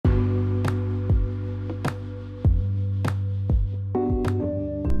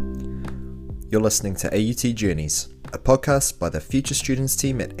You're listening to AUT Journeys, a podcast by the Future Students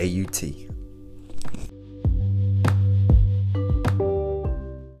team at AUT.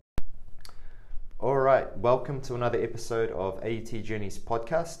 Alright, welcome to another episode of AUT Journeys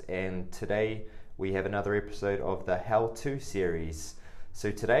podcast, and today we have another episode of the How To series. So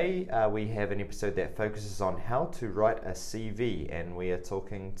today we have an episode that focuses on how to write a CV, and we are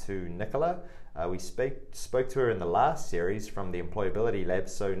talking to Nicola. We spoke to her in the last series from the Employability Lab.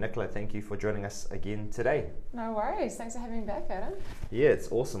 So Nicola, thank you for joining us again today. No worries. Thanks for having me back, Adam. Yeah,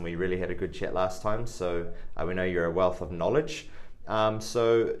 it's awesome. We really had a good chat last time, so we know you're a wealth of knowledge.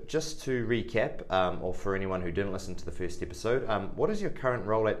 So just to recap, or for anyone who didn't listen to the first episode, what is your current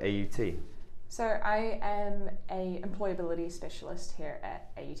role at AUT? So I am a employability specialist here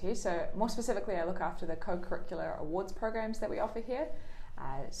at AUT. So more specifically, I look after the co-curricular awards programs that we offer here.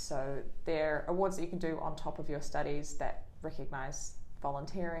 So they're awards that you can do on top of your studies that recognise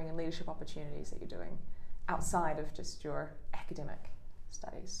volunteering and leadership opportunities that you're doing outside of just your academic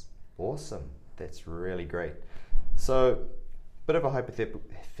studies. Awesome. That's really great. So, bit of a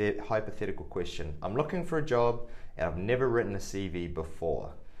hypothetical question. I'm looking for a job and I've never written a CV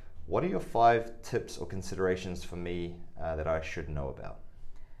before. What are your 5 tips or considerations for me that I should know about?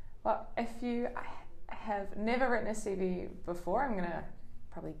 Well, if you have never written a CV before, I'm going to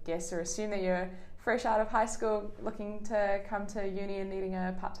probably guess or assume that you're fresh out of high school looking to come to uni and needing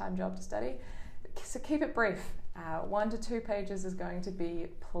a part-time job to study. So keep it brief. 1 to 2 pages is going to be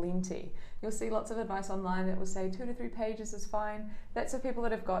plenty. You'll see lots of advice online that will say 2 to 3 pages is fine. That's for people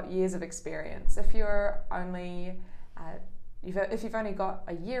that have got years of experience. If you're only if you've only got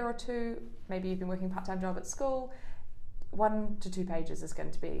a year or two, maybe you've been working a part-time job at school, 1 to 2 pages is going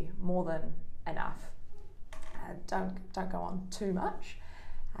to be more than enough. Don't go on too much.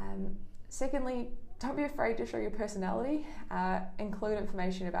 Secondly, don't be afraid to show your personality. Include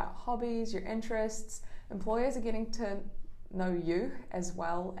information about hobbies, your interests. Employers are getting to know you as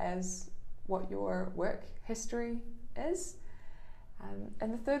well as what your work history is.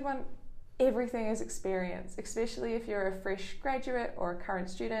 And the third one, everything is experience, especially if you're a fresh graduate or a current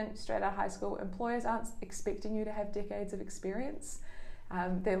student straight out of high school. Employers aren't expecting you to have decades of experience.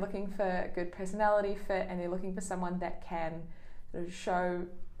 They're looking for good personality fit, and they're looking for someone that can sort of show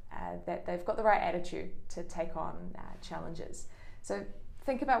that they've got the right attitude to take on challenges. So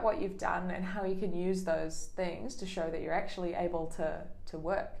think about what you've done and how you can use those things to show that you're actually able to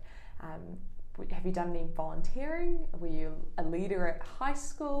work. Have you done any volunteering? Were you a leader at high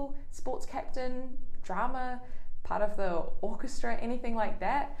school, sports captain, drama, part of the orchestra, anything like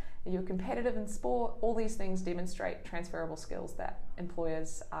that? Are you competitive in sport? All these things demonstrate transferable skills that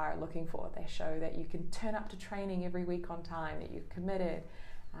employers are looking for. They show that you can turn up to training every week on time, that you're committed,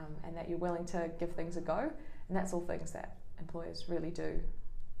 and that you're willing to give things a go. And that's all things that employers really do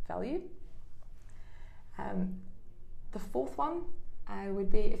value. The fourth one would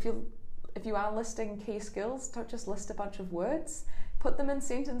be if you are listing key skills, don't just list a bunch of words. Put them in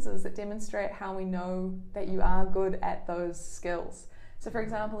sentences that demonstrate how we know that you are good at those skills. So for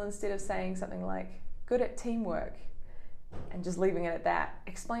example, instead of saying something like good at teamwork and just leaving it at that,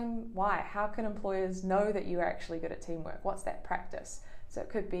 explain why. How can employers know that you are actually good at teamwork? What's that practice? So it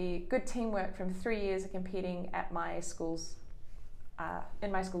could be good teamwork from 3 years of competing at my school's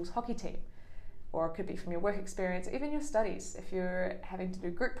in my school's hockey team. Or it could be from your work experience, even your studies. If you're having to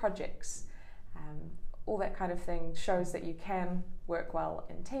do group projects, all that kind of thing shows that you can work well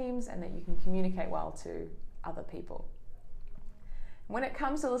in teams and that you can communicate well to other people. When it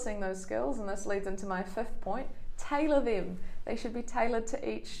comes to listing those skills, and this leads into my 5th point, tailor them. They should be tailored to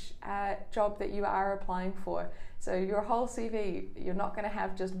each job that you are applying for. So your whole CV, you're not going to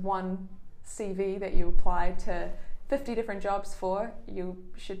have just one CV that you apply to 50 different jobs for. You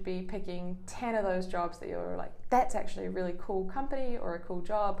should be picking 10 of those jobs that you're like, that's actually a really cool company or a cool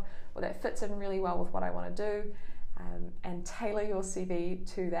job, or that fits in really well with what I want to do, and tailor your CV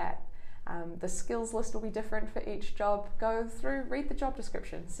to that. The skills list will be different for each job. Go through, read the job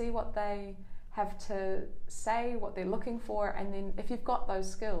description, see what they have to say, what they're looking for, and then if you've got those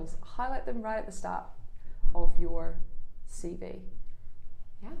skills, highlight them right at the start of your CV.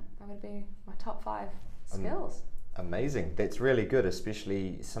 Yeah, that would be my top 5 skills. Amazing. That's really good,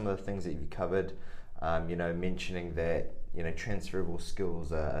 especially some of the things that you've covered, mentioning that, transferable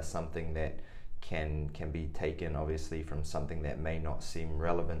skills are something that can be taken obviously from something that may not seem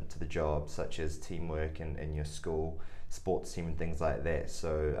relevant to the job, such as teamwork in your school sports team and things like that.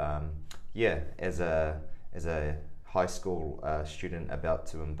 So as a high school student about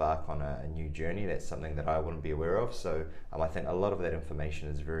to embark on a new journey, that's something that I wouldn't be aware of. So I think a lot of that information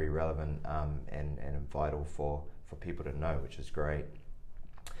is very relevant and vital for people to know, which is great.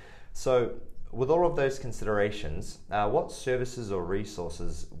 So with all of those considerations, what services or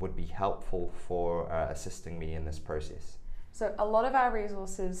resources would be helpful for assisting me in this process? So a lot of our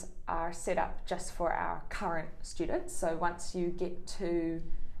resources are set up just for our current students. So once you get to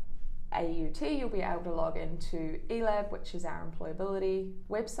AUT, you'll be able to log into eLab, which is our employability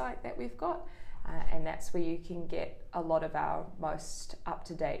website that we've got. And that's where you can get a lot of our most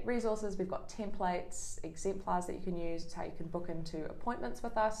up-to-date resources. We've got templates, exemplars that you can use. It's how you can book into appointments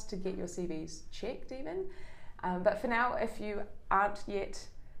with us to get your CVs checked even. But for now, if you aren't yet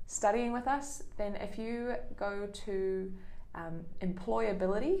studying with us, then if you go to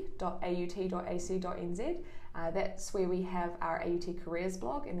employability.aut.ac.nz, that's where we have our AUT careers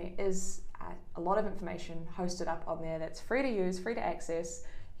blog, and there is a lot of information hosted up on there that's free to use, free to access.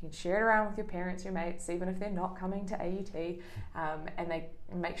 You can share it around with your parents, your mates, even if they're not coming to AUT, and they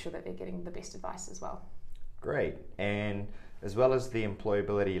make sure that they're getting the best advice as well. Great. And as well as the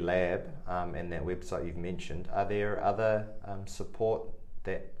Employability Lab and that website you've mentioned, are there other support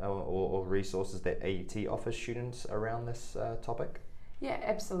that or resources that AUT offers students around this topic? Yeah,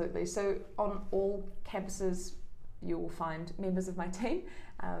 absolutely. So on all campuses, you will find members of my team.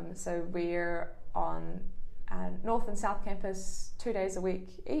 So we're on North and South Campus 2 days a week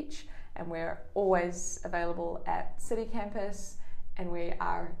each, and we're always available at City Campus, and we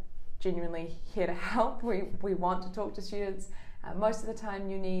are genuinely here to help. We want to talk to students. Most of the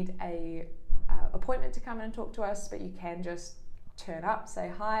time you need a appointment to come in and talk to us, but you can just turn up, say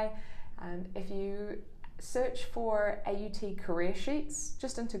hi. And if you search for AUT career sheets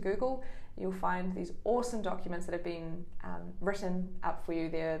just into Google, you'll find these awesome documents that have been written up for you.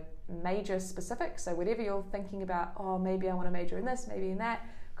 They're major specific, so whatever you're thinking about, oh, maybe I want to major in this, maybe in that,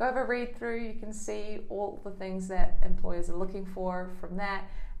 go over, read through. You can see all the things that employers are looking for from that.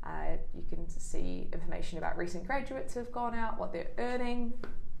 You can see information about recent graduates who have gone out, what they're earning,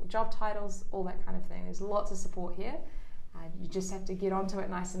 job titles, all that kind of thing. There's lots of support here. You just have to get onto it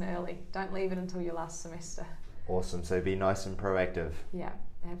nice and early. Don't leave it until your last semester. Awesome. So be nice and proactive. Yeah,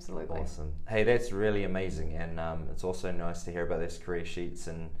 absolutely. Awesome. Hey, that's really amazing, and it's also nice to hear about this career sheets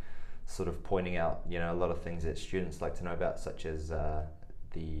and sort of pointing out, a lot of things that students like to know about, such as the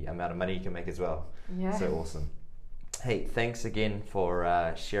amount of money you can make as well. Yeah. So awesome. Hey, thanks again for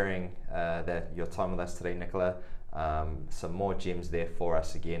sharing your time with us today, Nicola. Some more gems there for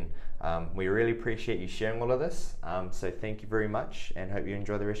us again. We really appreciate you sharing all of this. So thank you very much, and hope you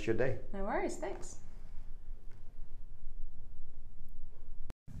enjoy the rest of your day. No worries. Thanks.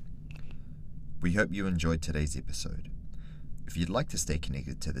 We hope you enjoyed today's episode. If you'd like to stay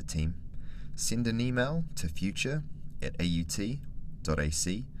connected to the team, send an email to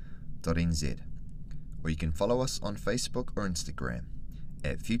future@aut.ac.nz, or you can follow us on Facebook or Instagram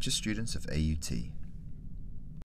at Future Students of AUT.